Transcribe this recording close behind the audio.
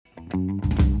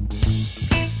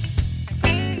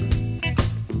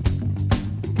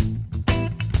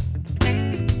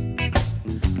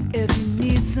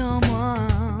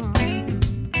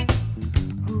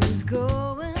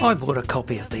I bought a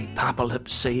copy of the Papa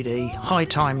Lips CD, High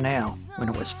Time Now, when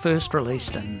it was first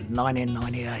released in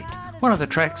 1998. One of the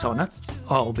tracks on it,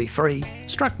 I'll Be Free,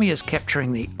 struck me as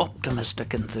capturing the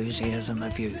optimistic enthusiasm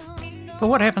of youth. But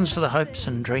what happens to the hopes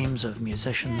and dreams of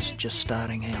musicians just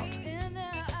starting out?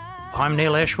 I'm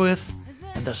Neil Ashworth,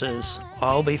 and this is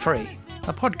I'll Be Free,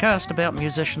 a podcast about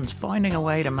musicians finding a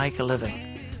way to make a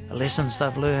living, the lessons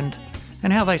they've learned,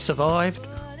 and how they survived,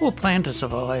 or plan to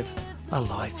survive, a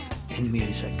life in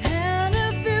music.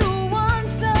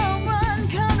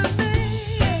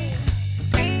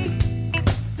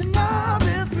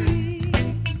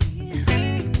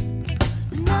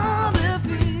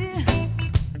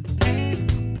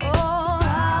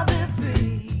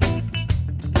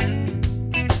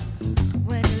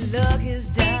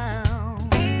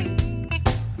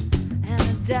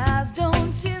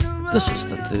 This is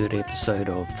the third episode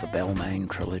of the Balmain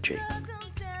trilogy.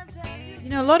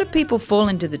 You know, a lot of people fall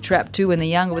into the trap too when they're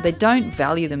younger, where they don't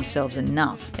value themselves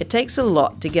enough. It takes a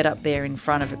lot to get up there in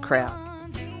front of a crowd.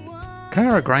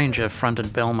 Cara Granger fronted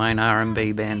Balmain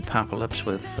R&B band Papa Lips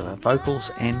with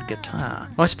vocals and guitar.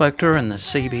 I spoke to her in the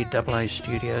CBAA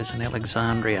studios in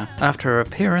Alexandria after her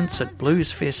appearance at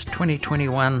Bluesfest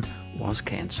 2021 was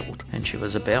cancelled, and she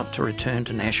was about to return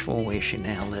to Nashville, where she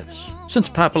now lives. Since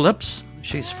Papa Lips,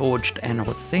 she's forged an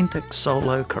authentic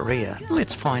solo career.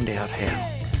 Let's find out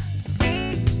how.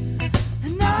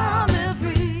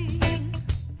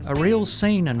 A real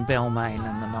scene in Balmain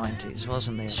in the 90s,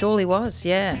 wasn't there? Surely was,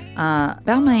 yeah.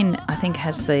 Balmain, I think,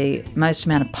 has the most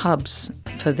amount of pubs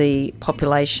for the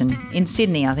population. In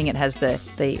Sydney, I think it has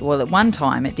well, at one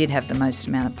time it did have the most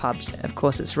amount of pubs. Of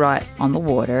course, it's right on the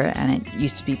water, and it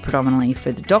used to be predominantly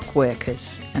for the dock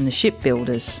workers and the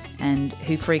shipbuilders, and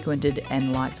who frequented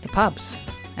and liked the pubs,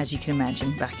 as you can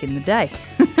imagine, back in the day.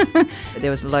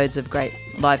 There was loads of great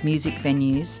live music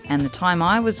venues, and the time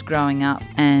I was growing up,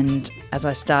 and as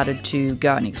I started to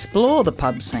go and explore the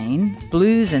pub scene,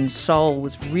 blues and soul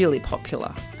was really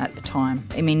popular at the time.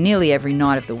 I mean, nearly every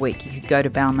night of the week you could go to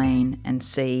Balmain and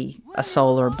see a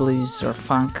soul or a blues or a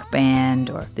funk band,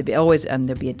 or there'd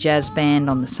be a jazz band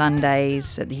on the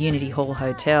Sundays at the Unity Hall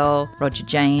Hotel, Roger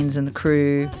Janes and the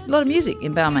crew. A lot of music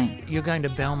in Balmain. You're going to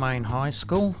Balmain High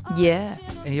School? Yeah.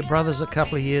 And your brother's a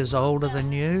couple of years older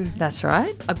than you? That's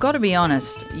right. I've got to be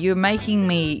honest, you're making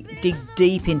me dig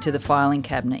deep into the filing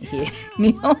cabinet here,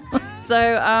 Neil.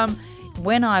 So,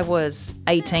 when I was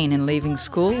 18 and leaving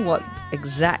school,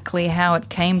 exactly how it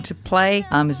came to play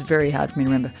is very hard for me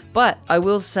to remember. But I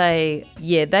will say,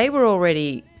 yeah, they were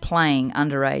already playing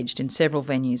underaged in several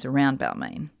venues around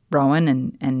Balmain.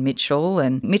 Rowan and Mitchell,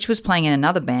 and Mitch was playing in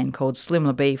another band called Slim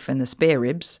LaBeef and the Spare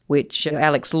Ribs, which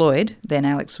Alex Lloyd, then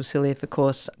Alex Wasiliev, of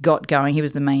course, got going. He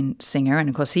was the main singer, and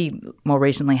of course he more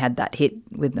recently had that hit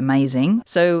with Amazing.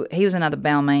 So he was another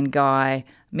Balmain guy.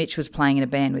 Mitch was playing in a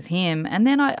band with him, and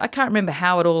then I can't remember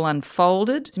how it all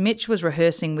unfolded. Mitch was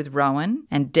rehearsing with Rowan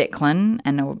and Declan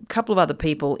and a couple of other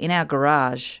people in our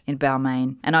garage in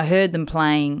Balmain, and I heard them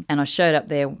playing, and I showed up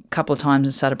there a couple of times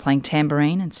and started playing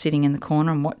tambourine and sitting in the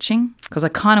corner and watching, because I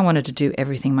kind of wanted to do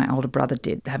everything my older brother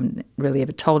did. I haven't really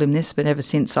ever told him this, but ever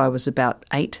since I was about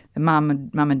 8, Mum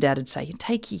and Dad would say,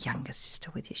 take your younger sister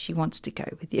with you, she wants to go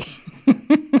with you.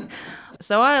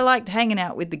 So I liked hanging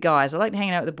out with the guys. I liked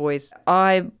hanging out with the boys.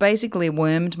 I basically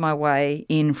wormed my way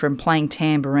in from playing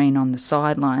tambourine on the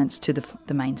sidelines to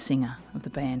the main singer of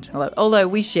the band. Although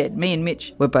me and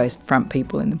Mitch were both front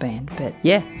people in the band. But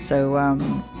yeah, so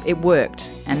it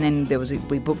worked. And then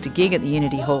we booked a gig at the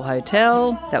Unity Hall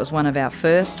Hotel. That was one of our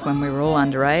first when we were all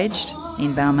underaged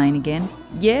in Balmain again.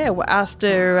 Yeah,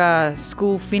 after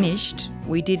school finished,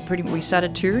 we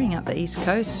started touring up the East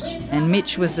Coast. And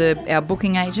Mitch was our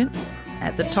booking agent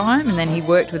at the time, and then he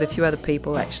worked with a few other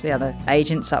people, actually, other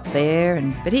agents up there,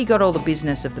 but he got all the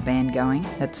business of the band going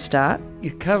at the start.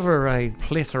 You cover a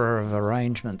plethora of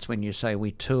arrangements when you say we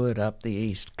toured up the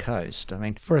East Coast. I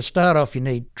mean, for a start off, you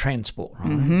need transport, right?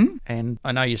 Mm-hmm. And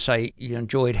I know you say you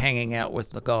enjoyed hanging out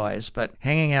with the guys, but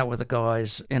hanging out with the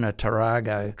guys in a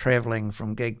Tarago, travelling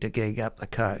from gig to gig up the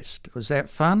coast, was that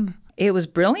fun? It was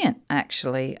brilliant,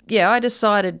 actually. Yeah, I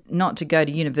decided not to go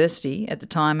to university at the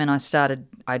time, and I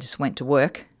just went to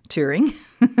work touring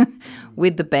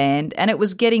with the band, and it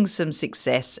was getting some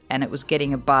success, and it was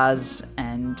getting a buzz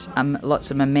and lots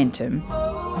of momentum.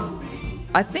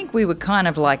 I think we were kind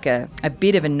of like a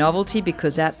bit of a novelty,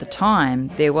 because at the time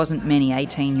there wasn't many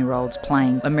 18-year-olds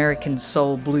playing American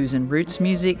soul, blues and roots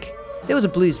music. There was a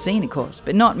blues scene, of course,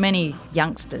 but not many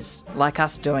youngsters like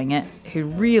us doing it who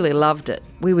really loved it.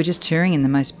 We were just touring in the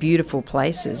most beautiful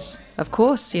places. Of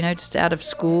course, just out of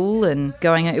school and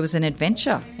going, it was an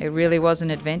adventure. It really was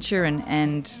an adventure,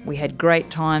 and we had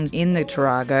great times in the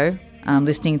Tarago.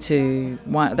 Listening to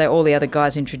all the other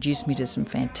guys introduced me to some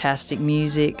fantastic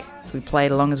music. So we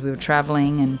played along as we were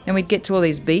travelling, and then we'd get to all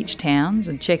these beach towns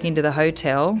and check into the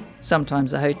hotel.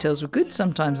 Sometimes the hotels were good,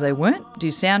 sometimes they weren't.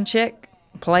 Do sound check,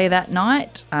 play that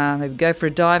night, maybe go for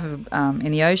a dive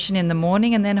in the ocean in the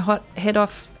morning, and then head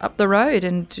off up the road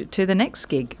and to the next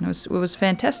gig. It was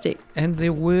fantastic. And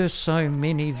there were so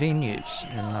many venues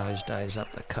in those days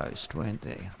up the coast, weren't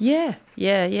there? Yeah.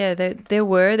 There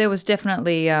were. There was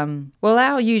definitely,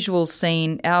 our usual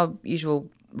scene, our usual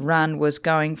run was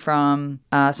going from,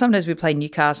 sometimes we'd play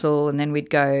Newcastle, and then we'd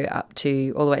go up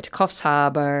to all the way to Coffs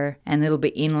Harbour and a little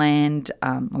bit inland,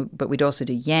 but we'd also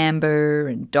do Yamba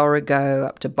and Dorrigo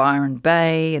up to Byron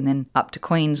Bay, and then up to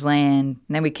Queensland,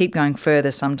 and then we keep going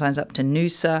further, sometimes up to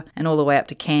Noosa and all the way up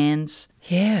to Cairns.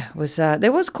 Yeah,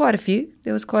 there was quite a few.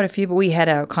 But we had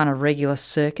our kind of regular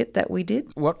circuit that we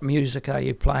did. What music are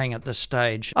you playing at this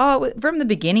stage? Oh, from the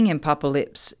beginning in Papa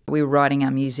Lips, we were writing our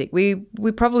music. We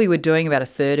probably were doing about a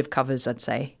third of covers, I'd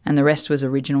say, and the rest was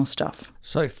original stuff.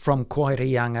 So from quite a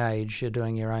young age, you're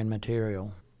doing your own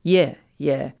material? Yeah.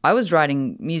 I was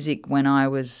writing music when I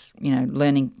was,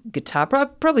 learning guitar. I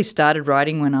probably started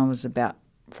writing when I was about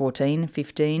 14,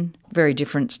 15. Very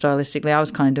different stylistically. I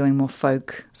was kind of doing more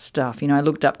folk stuff. I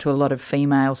looked up to a lot of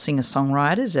female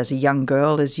singer-songwriters as a young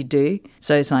girl, as you do.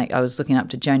 So it's like I was looking up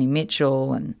to Joni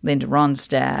Mitchell and Linda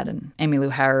Ronstadt and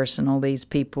Emmylou Harris and all these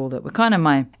people that were kind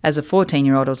of as a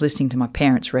 14-year-old, I was listening to my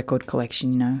parents' record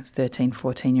collection, 13,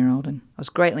 14-year-old, and I was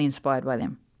greatly inspired by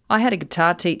them. I had a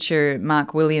guitar teacher,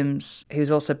 Mark Williams, who's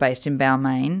also based in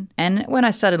Balmain. And when I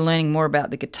started learning more about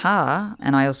the guitar,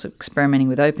 and I also experimenting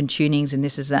with open tunings and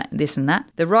this and that,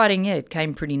 the writing, it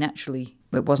came pretty naturally.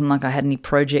 It wasn't like I had any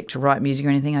project to write music or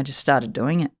anything. I just started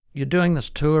doing it. You're doing this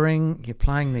touring, you're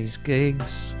playing these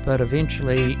gigs, but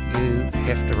eventually you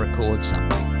have to record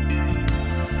something.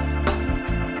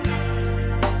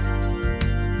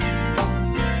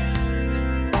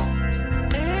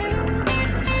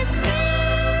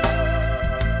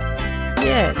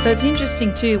 Yeah, so it's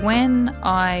interesting too. When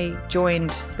I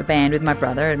joined the band with my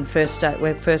brother and first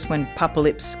when Papa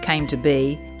Lips came to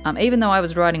be, even though I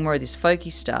was writing more of this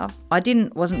folky stuff, I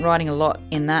wasn't writing a lot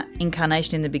in that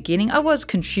incarnation in the beginning. I was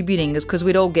contributing because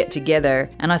we'd all get together,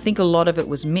 and I think a lot of it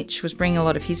was Mitch was bringing a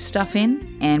lot of his stuff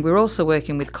in, and we were also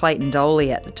working with Clayton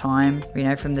Doley at the time,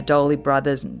 from the Doley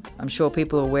brothers, and I'm sure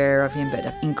people are aware of him, but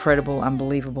an incredible,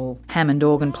 unbelievable Hammond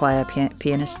organ player,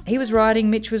 pianist. He was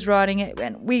writing, Mitch was writing it,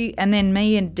 and then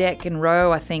me and Deck and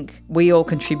Ro, I think we all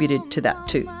contributed to that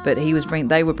too. But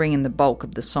they were bringing the bulk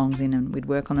of the songs in, and we'd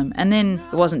work on them. And then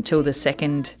it wasn't until the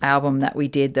second album that we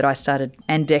did that I started,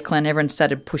 and Declan, everyone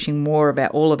started pushing more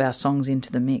about all of our songs into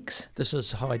the mix. This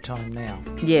is High Time Now.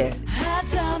 Yeah. High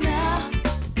time now.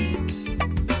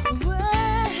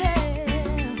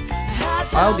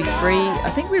 I'll Be Free. I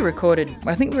think we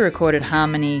recorded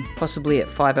Harmony possibly at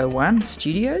 501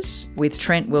 Studios with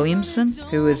Trent Williamson,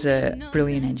 who is a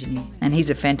brilliant engineer. And he's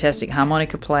a fantastic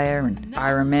harmonica player. And I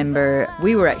remember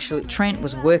Trent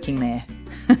was working there.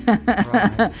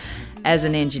 Right. As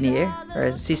an engineer, or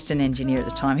as assistant engineer at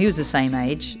the time. He was the same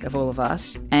age of all of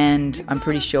us, and I'm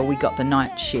pretty sure we got the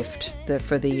night shift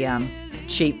for the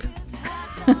cheap.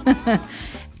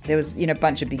 There was, a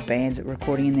bunch of big bands that were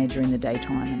recording in there during the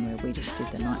daytime, and we just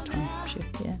did the nighttime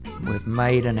shift, yeah. We've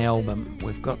made an album,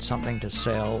 we've got something to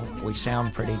sell, we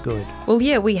sound pretty good. Well,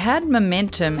 yeah, we had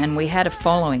momentum and we had a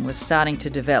following was starting to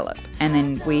develop, and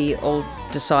then we all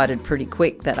decided pretty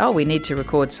quick that, we need to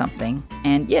record something.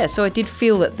 And yeah, so I did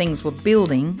feel that things were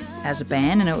building as a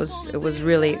band, and it was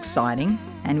really exciting.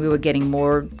 And we were getting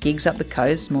more gigs up the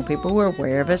coast, more people were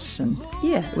aware of us, and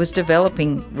yeah, it was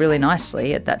developing really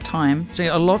nicely at that time. See,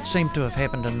 a lot seemed to have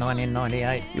happened in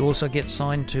 1998. You also get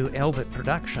signed to Albert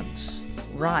Productions.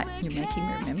 Right, you're making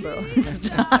me remember all this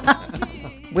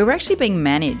stuff. We were actually being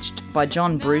managed by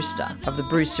John Brewster of the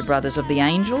Brewster Brothers of the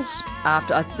Angels.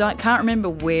 I can't remember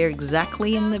where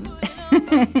exactly in the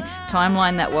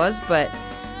timeline that was, but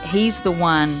he's the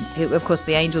one who, of course,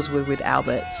 the Angels were with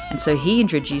Albert's, and so he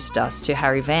introduced us to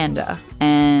Harry Vander,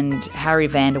 and Harry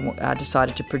Vander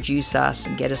decided to produce us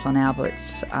and get us on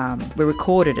Albert's. We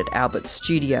recorded at Albert's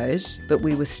Studios, but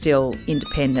we were still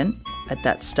independent at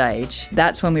that stage.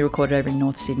 That's when we recorded over in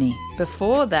North Sydney.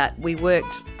 Before that, we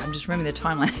worked I'm just remembering the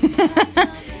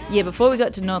timeline. Yeah, before we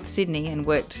got to North Sydney and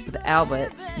worked with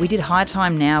Alberts, we did High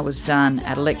Time Now was done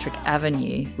at Electric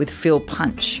Avenue with Phil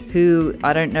Punch, who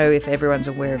I don't know if everyone's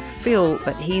aware of Phil,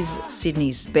 but he's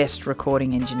Sydney's best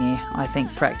recording engineer, I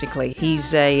think, practically.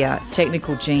 He's a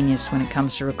technical genius when it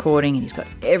comes to recording, and he's got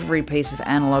every piece of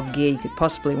analogue gear you could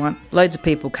possibly want. Loads of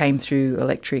people came through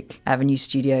Electric Avenue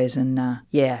Studios, and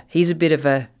he's a bit of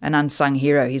an unsung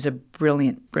hero. He's a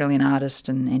brilliant artist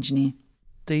and engineer.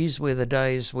 These were the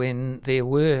days when there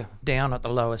were, down at the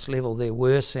lowest level, there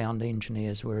were sound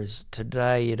engineers, whereas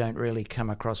today you don't really come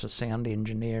across a sound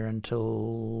engineer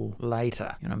until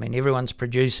later. You know, I mean, everyone's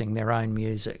producing their own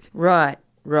music. Right.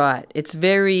 It's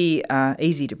very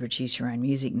easy to produce your own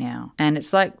music now. And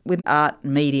it's like with art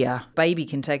media. Baby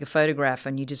can take a photograph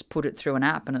and you just put it through an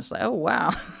app and it's like, oh,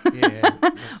 wow. Yeah.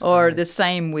 Or great. the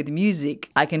same with music.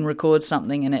 I can record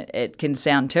something and it can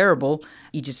sound terrible.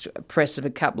 You just press a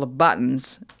couple of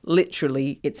buttons.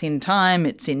 Literally, it's in time,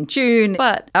 it's in tune.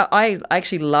 But I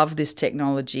actually love this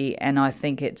technology, and I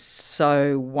think it's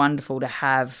so wonderful to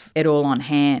have it all on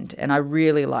hand. And I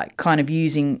really like kind of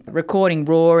recording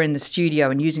raw in the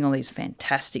studio and using all these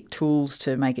fantastic tools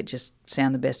to make it just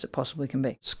sound the best it possibly can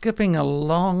be. Skipping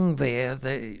along there,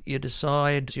 you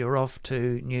decide you're off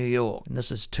to New York, and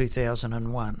this is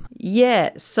 2001. Yeah,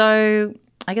 so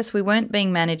I guess we weren't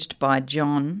being managed by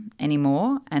John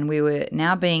anymore, and we were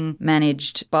now being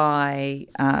managed by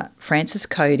Francis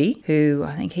Cody, who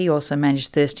I think he also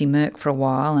managed Thirsty Merc for a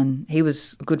while, and he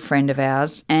was a good friend of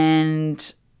ours.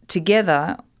 And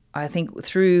together, I think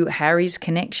through Harry's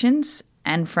connections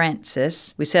and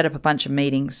Francis, we set up a bunch of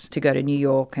meetings to go to New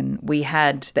York, and we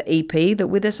had the EP that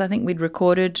with us, I think we'd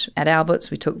recorded at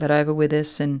Alberts. We took that over with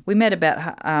us, and we met about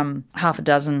half a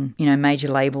dozen, major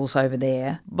labels over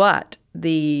there. But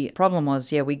the problem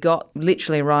was, we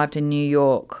literally arrived in New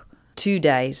York 2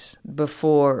 days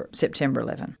before September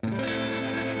 11.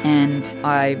 And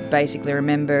I basically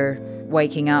remember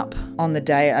waking up on the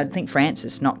day, I think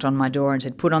Francis knocked on my door and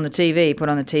said, put on the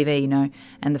TV,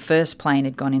 and the first plane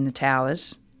had gone in the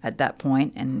towers at that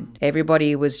point, and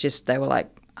everybody was they were like,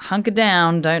 hunker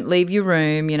down, don't leave your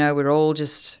room. We're all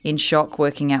just in shock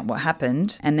working out what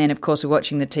happened. And then, of course, we're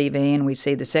watching the TV and we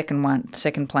see the second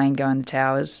plane go in the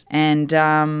towers. And,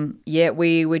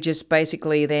 we were just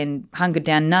basically then hunkered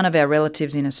down. None of our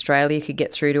relatives in Australia could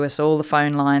get through to us. All the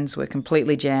phone lines were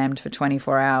completely jammed for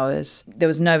 24 hours. There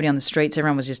was nobody on the streets.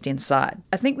 Everyone was just inside.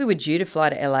 I think we were due to fly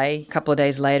to LA a couple of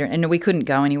days later, and we couldn't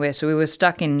go anywhere. So we were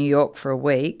stuck in New York for a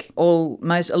week. A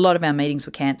lot of our meetings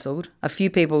were cancelled. A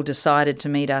few people decided to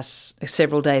meet us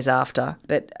several days after,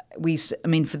 but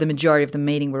for the majority of the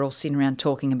meeting, we're all sitting around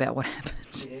talking about what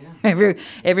happened. Yeah.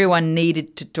 Everyone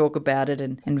needed to talk about it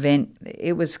and vent.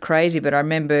 It was crazy, but I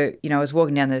remember, I was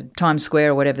walking down the Times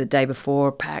Square or whatever the day before,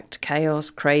 packed, chaos,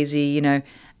 crazy, and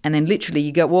then literally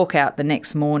you walk out the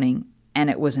next morning and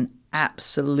it was an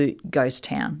absolute ghost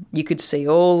town. You could see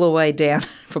all the way down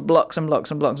for blocks and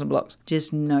blocks and blocks and blocks.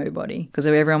 Just nobody, because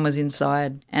everyone was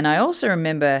inside. And I also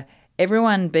remember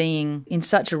everyone being in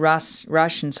such a rush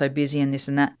and so busy and this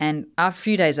and that. And a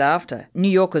few days after, New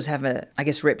Yorkers have a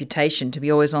reputation to be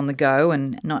always on the go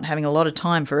and not having a lot of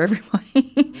time for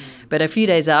everybody. But a few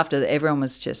days after, everyone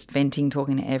was just venting,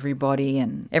 talking to everybody,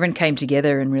 and everyone came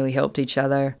together and really helped each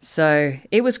other. So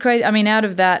it was crazy. Out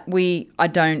of that, I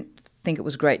don't think it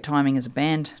was great timing as a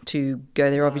band to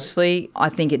go there, obviously. I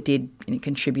think it did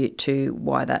contribute to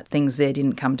why that things there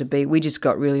didn't come to be. We just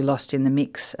got really lost in the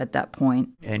mix at that point.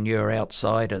 And you're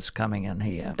outsiders coming in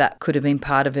here. That could have been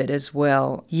part of it as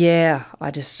well. Yeah,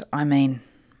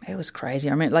 it was crazy.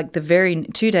 The very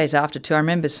 2 days after too, I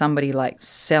remember somebody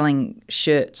selling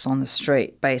shirts on the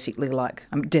street, basically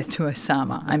death to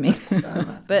Osama.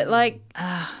 But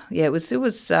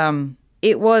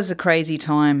it was a crazy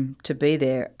time to be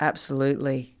there,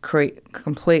 absolutely,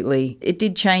 completely. It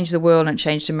did change the world, and it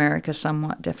changed America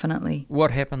somewhat, definitely. What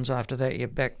happens after that? You're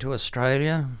back to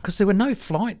Australia? Because there were no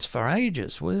flights for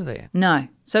ages, were there? No.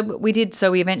 So we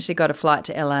eventually got a flight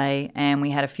to LA, and we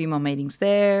had a few more meetings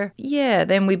there. Yeah,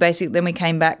 then we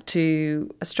came back to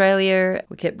Australia.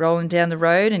 We kept rolling down the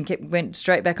road and went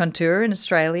straight back on tour in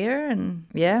Australia, and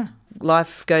yeah.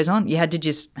 Life goes on. You had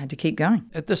to keep going.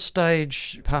 At this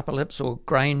stage, Papa Lips, or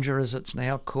Granger as it's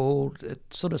now called, it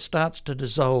sort of starts to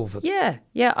dissolve. Yeah.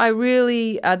 I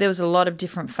really, there was a lot of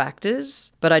different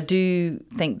factors, but I do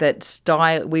think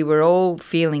that we were all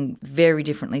feeling very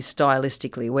differently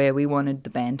stylistically where we wanted the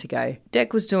band to go.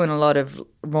 Dec was doing a lot of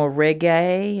more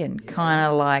reggae and kind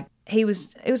of it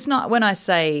was not, when I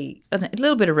say a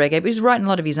little bit of reggae, but he was writing a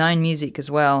lot of his own music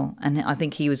as well, and I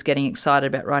think he was getting excited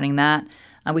about writing that.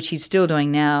 which he's still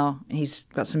doing now. He's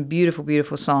got some beautiful,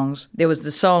 beautiful songs. There was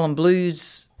the soul and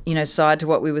blues, side to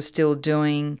what we were still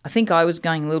doing. I think I was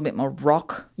going a little bit more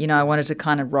rock. I wanted to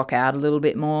kind of rock out a little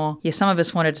bit more. Yeah, some of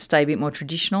us wanted to stay a bit more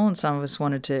traditional and some of us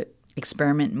wanted to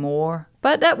experiment more.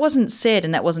 But that wasn't said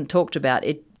and that wasn't talked about.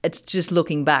 It's just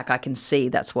looking back, I can see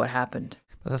that's what happened.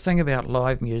 But the thing about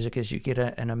live music is you get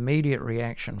an immediate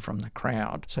reaction from the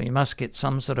crowd. So you must get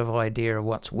some sort of idea of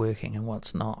what's working and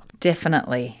what's not.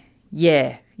 Definitely.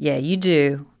 Yeah, you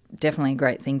do. Definitely a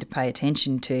great thing to pay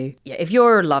attention to. Yeah, if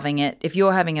you're loving it, if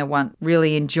you're having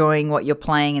really enjoying what you're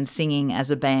playing and singing as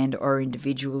a band or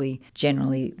individually,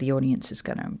 generally the audience is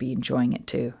going to be enjoying it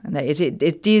too. And it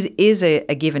is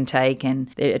a give and take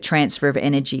and a transfer of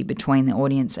energy between the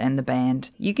audience and the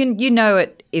band. You know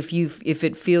it if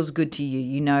it feels good to you.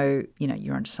 You know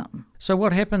you're onto something. So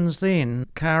what happens then?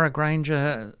 Cara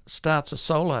Granger starts a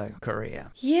solo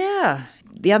career. Yeah.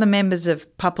 The other members of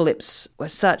Puppalips were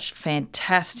such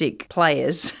fantastic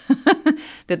players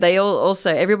that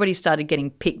everybody started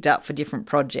getting picked up for different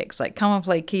projects, like come and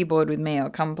play keyboard with me or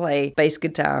come play bass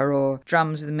guitar or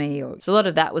drums with me. So a lot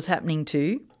of that was happening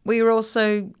too. We were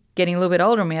also getting a little bit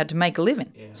older and we had to make a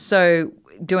living. Yeah. So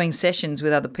doing sessions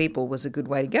with other people was a good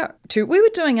way to go. We were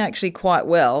doing actually quite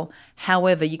well.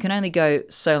 However, you can only go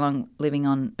so long living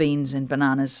on beans and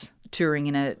bananas, touring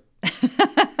in a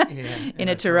in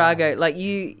a Tarago.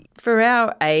 Right. For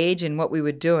our age and what we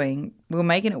were doing, we were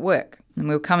making it work. And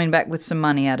we were coming back with some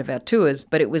money out of our tours.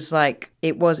 But it was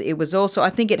also, I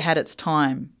think it had its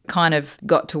time, kind of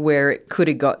got to where it could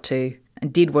have got to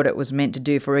and did what it was meant to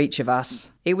do for each of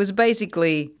us. It was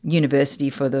basically university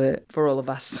for all of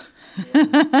us.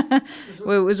 It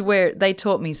was where they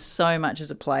taught me so much as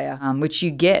a player, which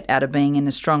you get out of being in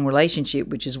a strong relationship,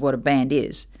 which is what a band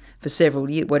is. For several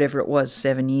years, whatever it was,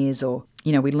 7 years, or,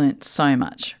 we learnt so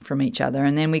much from each other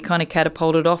and then we kind of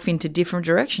catapulted off into different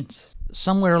directions.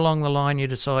 Somewhere along the line you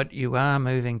decide you are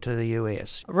moving to the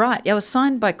US. Right. I was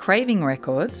signed by Craving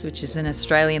Records, which is an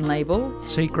Australian label.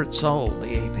 Secret Soul,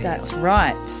 the EP. That's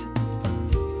right.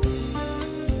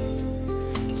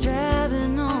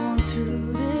 Driving on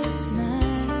through this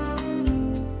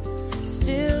night,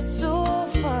 still so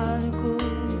far to go.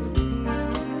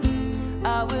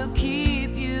 I will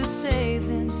keep you safe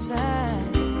inside.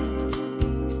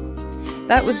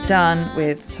 That was done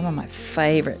with some of my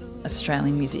favourite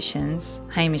Australian musicians,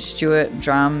 Hamish Stewart on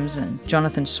drums and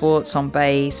Jonathan Swartz on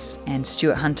bass and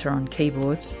Stuart Hunter on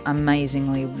keyboards.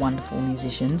 Amazingly wonderful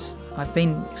musicians. I've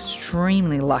been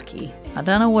extremely lucky. I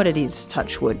don't know what it is,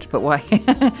 touch wood, but why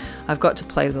I've got to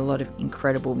play with a lot of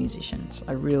incredible musicians.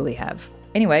 I really have.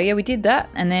 Anyway, yeah, we did that,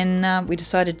 and then we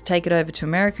decided to take it over to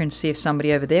America and see if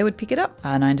somebody over there would pick it up.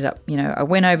 And I ended up, I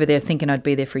went over there thinking I'd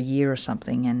be there for a year or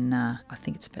something, and I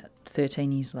think it's about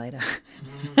 13 years later.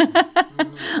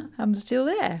 I'm still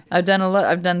there. I've done a lot.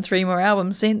 I've done 3 more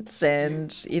albums since,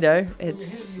 and,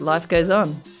 life goes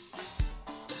on.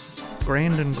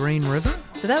 Grand and Green River?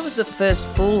 So that was the first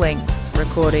full-length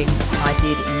recording I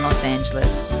did in Los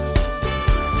Angeles.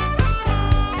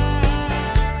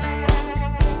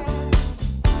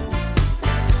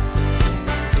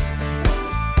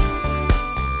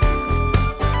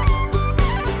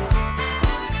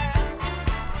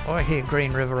 I hear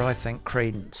Green River, I think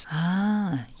Creedence.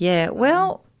 Ah, yeah.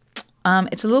 Well,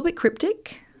 it's a little bit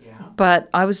cryptic, but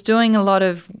I was doing a lot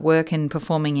of work and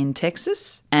performing in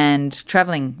Texas and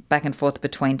travelling back and forth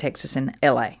between Texas and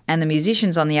LA. And the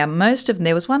musicians on the album, most of them,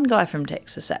 there was one guy from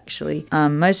Texas actually.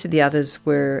 Most of the others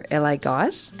were LA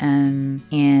guys.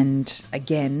 And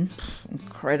again,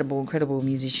 incredible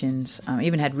musicians.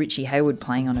 Even had Richie Hayward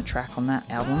playing on a track on that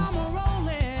album.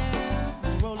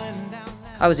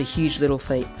 I was a huge Little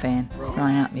Feat fan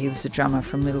growing up. He was the drummer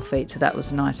from Little Feat, so that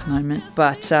was a nice moment.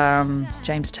 But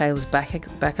James Taylor's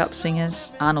backup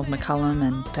singers, Arnold McCullum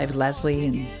and David Lasley.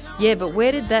 And yeah, but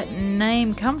where did that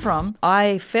name come from?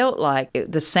 I felt like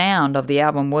the sound of the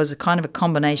album was a kind of a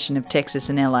combination of Texas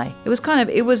and LA.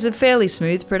 It was a fairly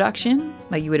smooth production,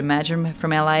 like you would imagine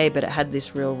from LA, but it had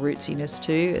this real rootsiness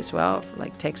too as well,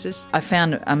 like Texas. I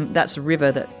found that's a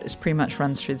river that pretty much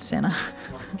runs through the centre.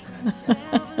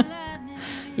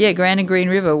 Yeah, Grand and Green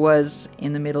River was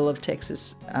in the middle of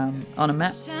Texas on a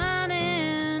map.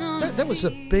 That was a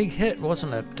big hit,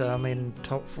 wasn't it?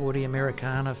 Top 40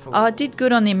 Americana. It did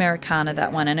good on the Americana,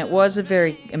 that one, and it was a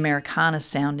very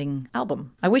Americana-sounding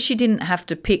album. I wish you didn't have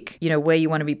to pick, where you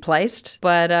want to be placed,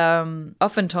 but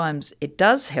oftentimes it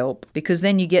does help because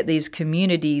then you get these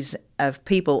communities of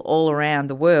people all around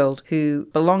the world who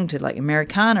belong to like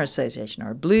Americana Association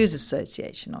or a Blues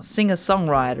Association or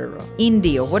singer-songwriter or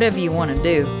indie or whatever you want to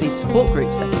do. These support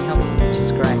groups that can help you, which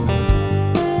is great.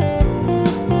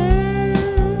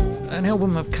 And how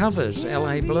album of covers,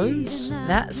 LA Blues.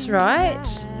 That's right.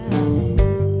 I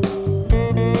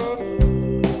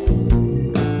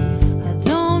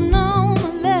don't know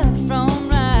my left from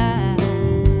right.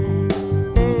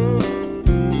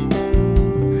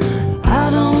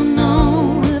 I don't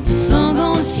know if the sun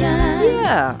gonna shine.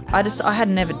 Yeah, I had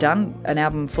never done an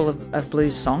album full of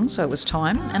blues songs, so it was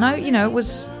time. And it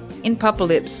was in Papa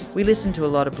Lips. We listened to a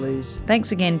lot of blues.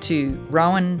 Thanks again to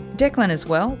Rowan, Declan as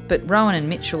well, but Rowan and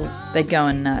Mitchell, they'd go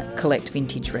and collect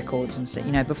vintage records and say,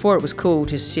 before it was cool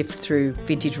to sift through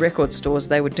vintage record stores,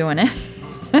 they were doing it.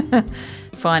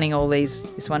 Finding all this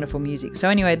wonderful music. So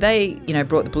anyway, they,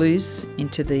 brought the blues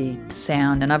into the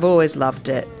sound, and I've always loved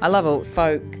it. I love all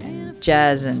folk and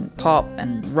jazz and pop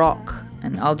and rock.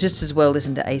 And I'll just as well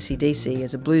listen to AC/DC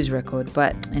as a blues record,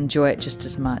 but enjoy it just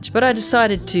as much. But I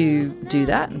decided to do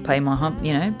that and pay a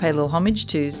little homage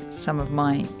to some of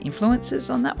my influences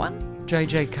on that one.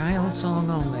 J.J. Cale song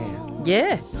on there.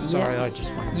 Yeah. Sorry, I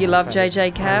just want to... You love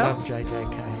J.J. Cale? I love J.J.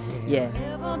 Cale, Yeah.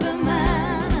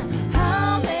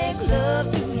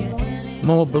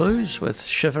 More blues with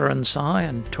Shiver and Sigh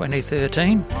in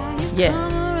 2013.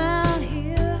 Yeah.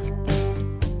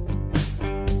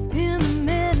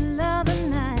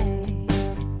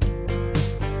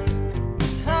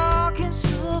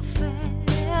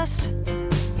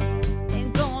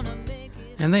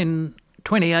 And then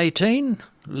 2018,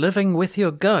 Living With Your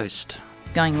Ghost.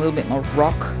 Going a little bit more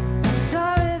rock.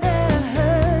 Sorry that I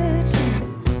hurt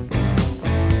you,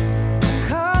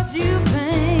 caused you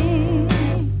pain.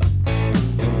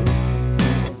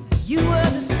 You were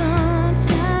the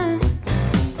sunshine.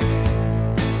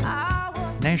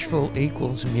 Nashville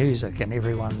equals music in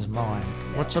everyone's mind.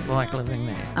 What's it like living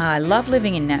there? I love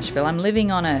living in Nashville. I'm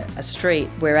living on a street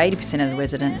where 80% of the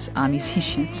residents are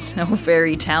musicians. They're all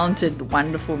very talented,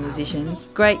 wonderful musicians.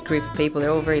 Great group of people.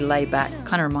 They're all very laid back.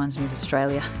 Kind of reminds me of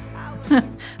Australia.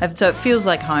 So it feels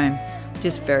like home.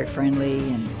 Just very friendly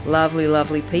and lovely,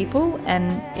 lovely people,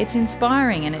 and it's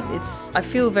inspiring, and I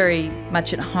feel very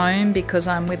much at home because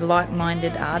I'm with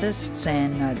like-minded artists,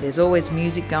 and there's always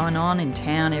music going on in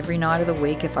town every night of the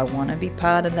week if I want to be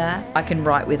part of that. I can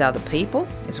write with other people.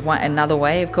 It's another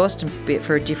way, of course, to be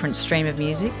for a different stream of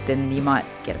music. Then you might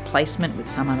get a placement with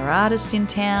some other artist in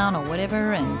town or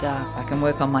whatever, and I can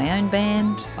work on my own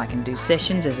band. I can do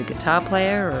sessions as a guitar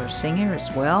player or a singer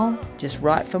as well. Just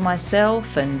write for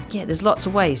myself, and there's lots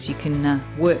of ways you can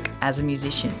work as a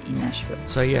musician in Nashville.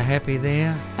 So you're happy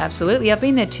there? Absolutely. I've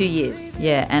been there 2 years.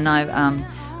 Yeah, and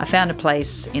I found a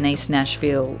place in East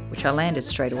Nashville, which I landed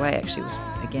straight away. Actually, was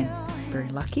again very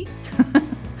lucky.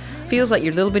 Feels like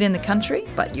you're a little bit in the country,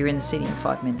 but you're in the city in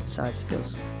 5 minutes, so it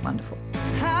feels wonderful.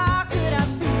 How could I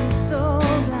be so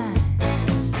blind?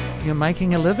 You're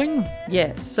making a living?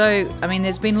 Yeah, so,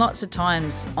 there's been lots of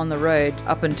times on the road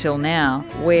up until now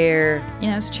where,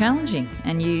 it's challenging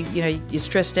and you're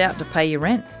stressed out to pay your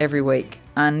rent every week.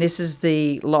 And this is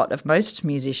the lot of most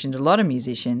musicians, a lot of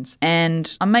musicians.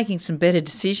 And I'm making some better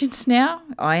decisions now.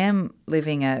 I am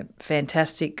living a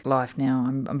fantastic life now.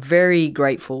 I'm very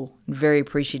grateful and very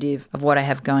appreciative of what I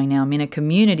have going now. I'm in a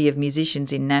community of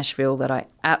musicians in Nashville that I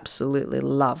absolutely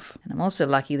love. And I'm also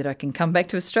lucky that I can come back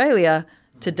to Australia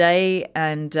today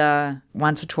and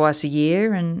once or twice a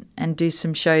year and do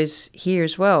some shows here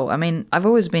as well. I've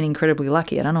always been incredibly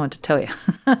lucky. I don't know what to tell you.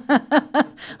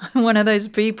 I'm one of those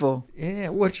people. Yeah,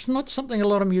 which is not something a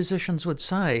lot of musicians would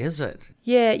say, is it?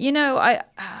 Yeah, I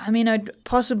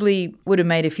possibly would have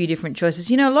made a few different choices.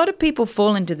 A lot of people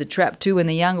fall into the trap too when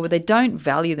they're younger, but they don't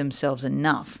value themselves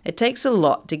enough. It takes a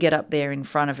lot to get up there in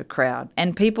front of a crowd,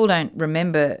 and people don't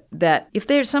remember that if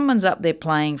someone's up there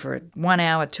playing for a 1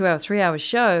 hour, 2 hour, 3 hour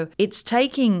show, it's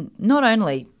taking not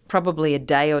only probably a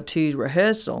day or two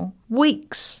rehearsal,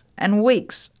 weeks and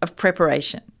weeks of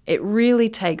preparation. It really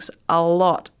takes a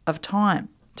lot of time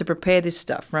to prepare this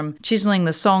stuff, from chiseling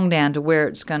the song down to where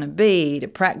it's going to be, to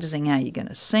practicing how you're going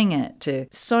to sing it, to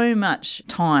so much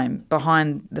time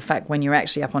behind the fact when you're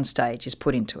actually up on stage is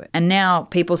put into it. And now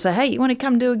people say, hey, you want to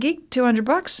come do a gig?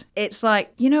 $200? It's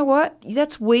like, you know what?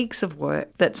 That's weeks of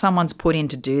work that someone's put in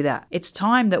to do that. It's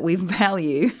time that we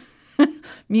value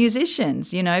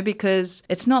musicians, because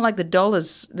it's not like the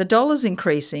dollar's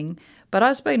increasing. But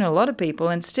I've spoken to a lot of people,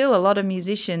 and still a lot of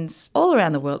musicians all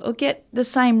around the world will get the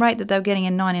same rate that they were getting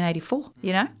in 1984,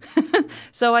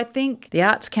 So I think the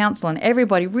Arts Council and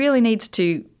everybody really needs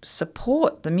to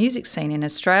support the music scene in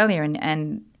Australia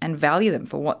and value them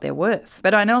for what they're worth.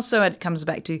 But also it comes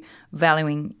back to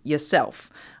valuing yourself.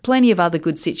 Plenty of other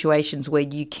good situations where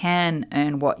you can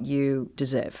earn what you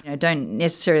deserve. Don't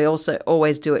necessarily also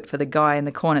always do it for the guy in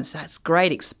the corner. So it's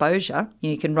great exposure.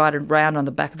 You can ride around on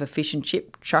the back of a fish and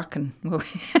chip truck and...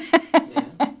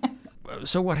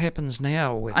 So what happens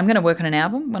now with... I'm going to work on an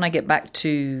album when I get back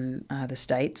to the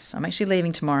States. I'm actually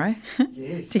leaving tomorrow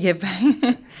to get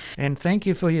back. And thank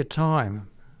you for your time.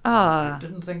 Ah. I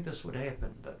didn't think this would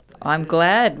happen, but... I'm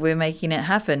glad we're making it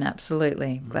happen,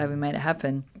 absolutely. Glad we made it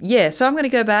happen. Yeah, so I'm going to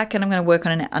go back and I'm going to work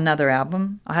on another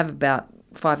album. I have about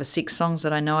 5 or 6 songs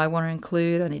that I know I want to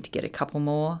include. I need to get a couple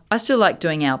more. I still like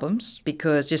doing albums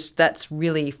because just that's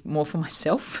really more for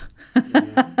myself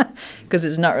because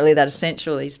it's not really that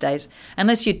essential these days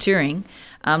unless you're touring.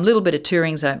 A little bit of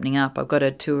touring's opening up. I've got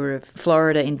a tour of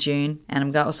Florida in June, and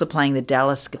I'm also playing the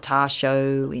Dallas Guitar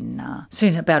Show in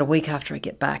soon, about a week after I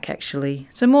get back, actually.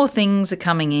 So more things are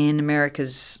coming in.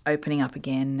 America's opening up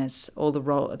again as all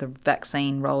the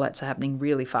vaccine rollouts are happening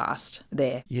really fast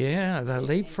there. Yeah, they're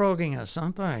leapfrogging us,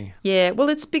 aren't they? Yeah, well,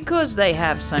 it's because they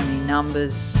have so many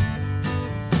numbers.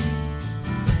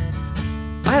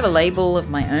 I have a label of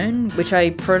my own, which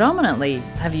I predominantly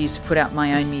have used to put out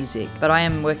my own music, but I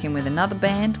am working with another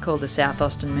band called the South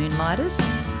Austin Moonlighters.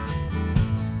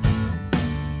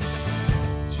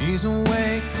 She's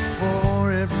awake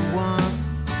before everyone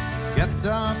gets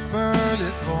up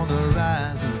early for the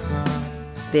rising sun.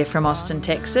 They're from Austin,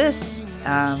 Texas,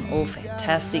 all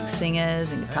fantastic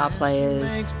singers and guitar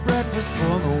players. Makes breakfast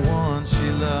for the one she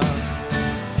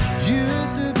loves.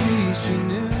 Used to be, she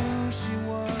knew.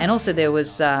 And also there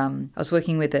was, I was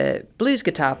working with a blues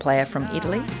guitar player from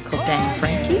Italy called Dan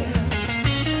Franchi.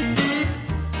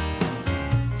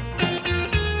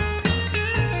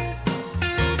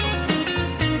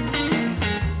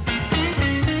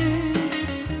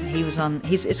 He was on,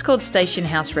 it's called Station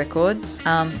House Records.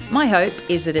 My hope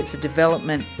is that it's a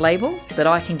development label that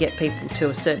I can get people to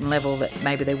a certain level that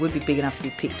maybe they would be big enough to be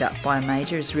picked up by a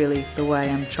major is really the way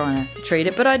I'm trying to treat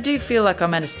it. But I do feel like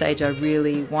I'm at a stage I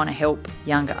really want to help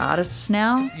younger artists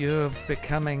now. You're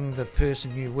becoming the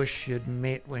person you wish you'd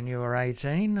met when you were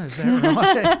 18, is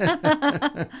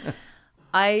that right?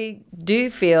 I do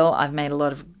feel I've made a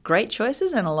lot of great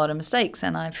choices and a lot of mistakes,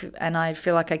 and I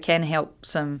feel like I can help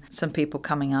some people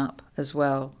coming up as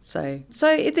well. So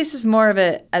this is more of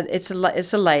it's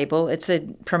a label, it's a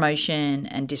promotion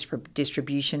and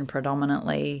distribution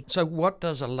predominantly. So what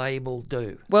does a label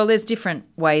do? Well, there's different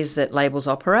ways that labels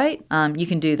operate. You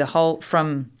can do the whole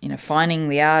from finding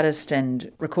the artist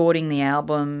and recording the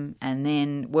album, and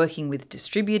then working with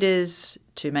distributors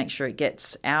to make sure it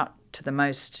gets out to the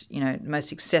most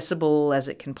accessible as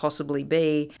it can possibly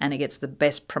be, and it gets the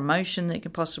best promotion that it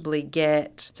can possibly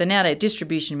get. So nowadays,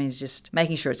 distribution means just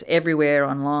making sure it's everywhere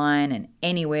online and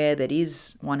anywhere that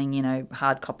is wanting,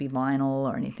 hard copy vinyl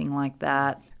or anything like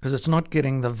that. Because it's not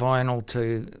getting the vinyl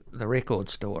to the record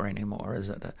store anymore, is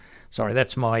it? Sorry,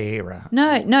 that's my era.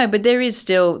 No, but there is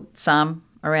still some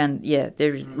around,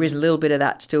 there is a little bit of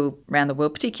that still around the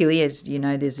world, particularly as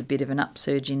there's a bit of an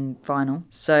upsurge in vinyl.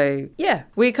 So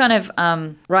we're kind of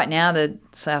right now the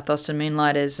South Austin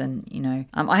Moonlighters, and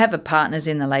I have partners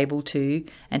in the label too,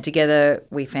 and together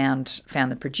we found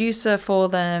the producer for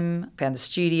them, found the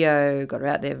studio, got her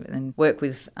out there and worked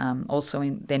with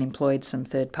then employed some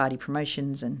third party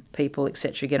promotions and people,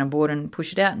 etc., get on board and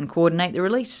push it out and coordinate the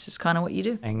release. It's kind of what you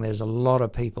do. And there's a lot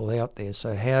of people out there,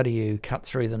 so how do you cut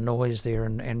through the noise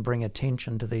there and bring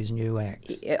attention to these new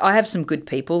acts? I have some good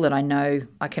people that I know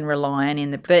I can rely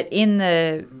on but in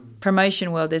the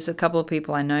promotion world, there's a couple of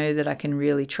people I know that I can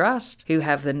really trust who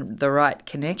have the right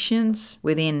connections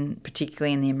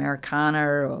particularly in the Americana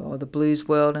or the blues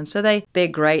world, and so they're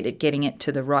great at getting it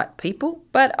to the right people.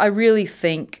 But I really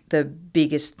think the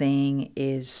biggest thing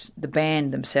is the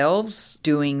band themselves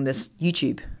doing this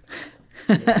YouTube.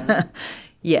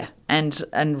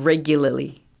 And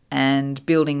regularly, and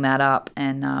building that up,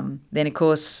 and then of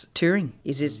course touring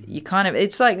is you kind of,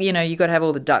 it's like you got to have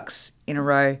all the ducks in a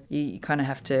row. You kind of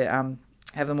have to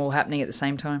have them all happening at the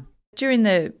same time. During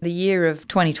the year of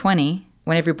 2020,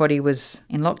 when everybody was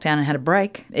in lockdown and had a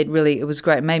break, it was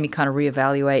great. It made me kind of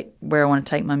reevaluate where I want to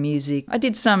take my music. I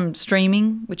did some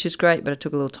streaming, which is great, but I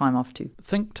took a little time off too.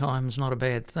 Think time's not a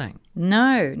bad thing.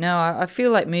 No, I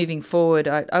feel like moving forward,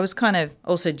 I was kind of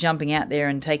also jumping out there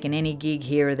and taking any gig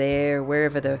here or there,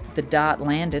 wherever the dart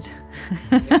landed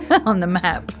on the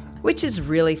map, which is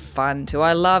really fun too.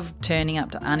 I love turning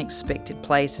up to unexpected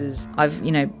places. I've,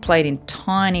 played in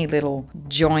tiny little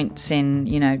joints in,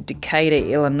 Decatur,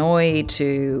 Illinois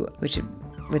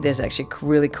there's actually a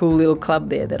really cool little club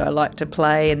there that I like to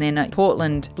play, and then at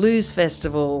Portland Blues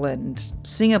Festival, and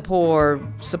Singapore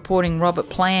supporting Robert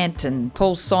Plant and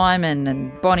Paul Simon and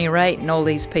Bonnie Raitt and all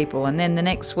these people, and then the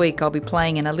next week I'll be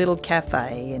playing in a little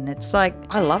cafe, and it's like,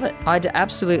 I love it. I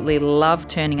absolutely love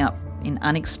turning up in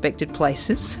unexpected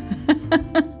places,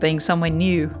 being somewhere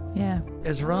new. Yeah.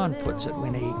 as Rowan puts it,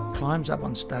 when he climbs up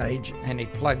on stage and he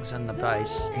plugs in the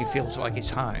bass, he feels like he's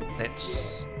home.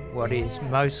 That's what is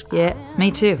most... Yeah,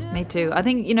 me too. I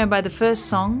think, by the first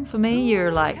song, for me,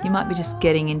 you're like, you might be just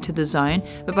getting into the zone.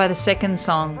 But by the second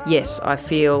song, yes, I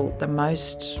feel the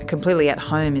most completely at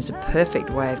home is a perfect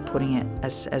way of putting it,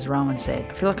 as Rowan said.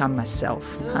 I feel like I'm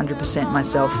myself, 100%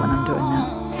 myself when I'm doing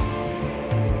that.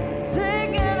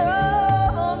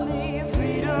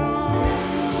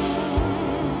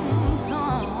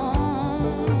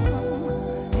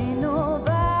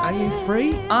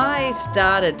 Free? I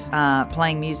started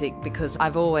playing music because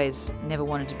I've always never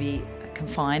wanted to be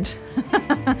confined.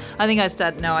 I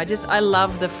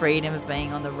love the freedom of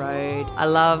being on the road. I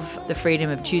love the freedom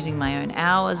of choosing my own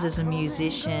hours as a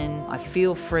musician. I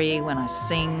feel free when I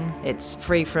sing. It's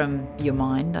free from your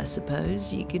mind, I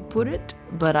suppose you could put it.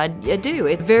 But I do.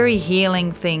 It's a very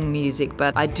healing thing, music,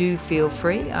 but I do feel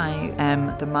free. I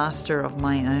am the master of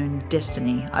my own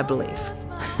destiny, I believe.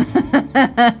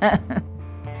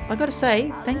 I've got to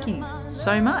say, thank you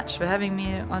so much for having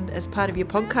me on as part of your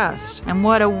podcast. And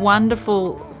what a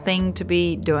wonderful thing to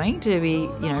be doing, to be,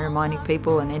 reminding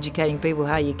people and educating people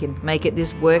how you can make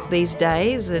this work these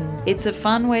days. And it's a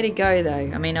fun way to go, though.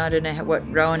 I mean, I don't know what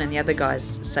Rowan and the other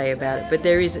guys say about it, but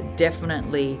there is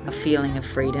definitely a feeling of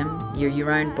freedom. You're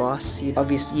your own boss. You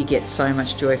get so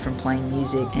much joy from playing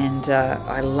music. And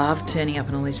I love turning up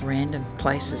in all these random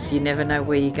places. You never know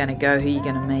where you're going to go, who you're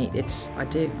going to meet. I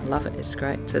do. I love it. It's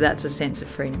great. So that's a sense of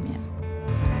freedom, yeah.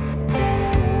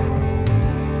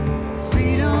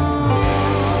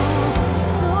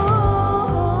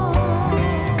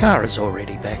 Kara's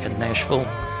already back in Nashville.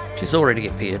 She's already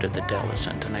appeared at the Dallas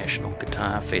International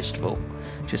Guitar Festival.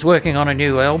 She's working on a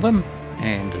new album,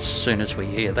 and as soon as we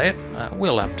hear that,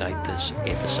 we'll update this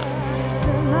episode.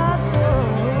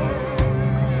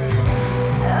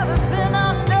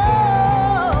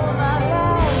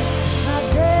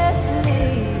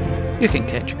 You can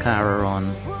catch Kara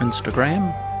on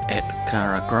Instagram at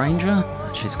Kara Granger.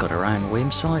 She's got her own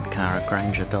website,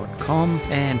 karagranger.com,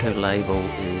 and her label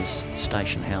is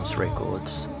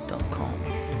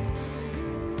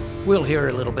stationhouserecords.com. We'll hear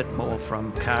a little bit more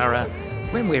from Kara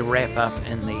when we wrap up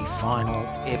in the final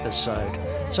episode.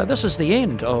 So this is the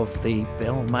end of the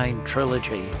Balmain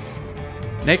trilogy.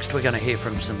 Next we're going to hear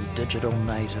from some digital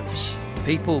natives,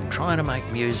 people trying to make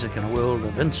music in a world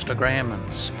of Instagram and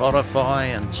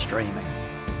Spotify and streaming.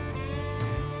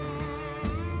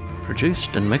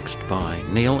 Produced and mixed by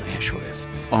Neil Ashworth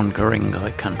on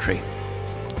Ku-ring-gai Country.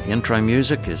 The intro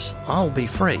music is I'll Be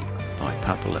Free by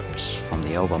Papa Lips from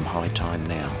the album High Time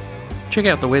Now. Check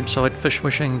out the website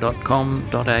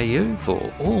fishwishing.com.au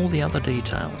for all the other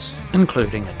details,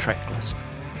 including a track list.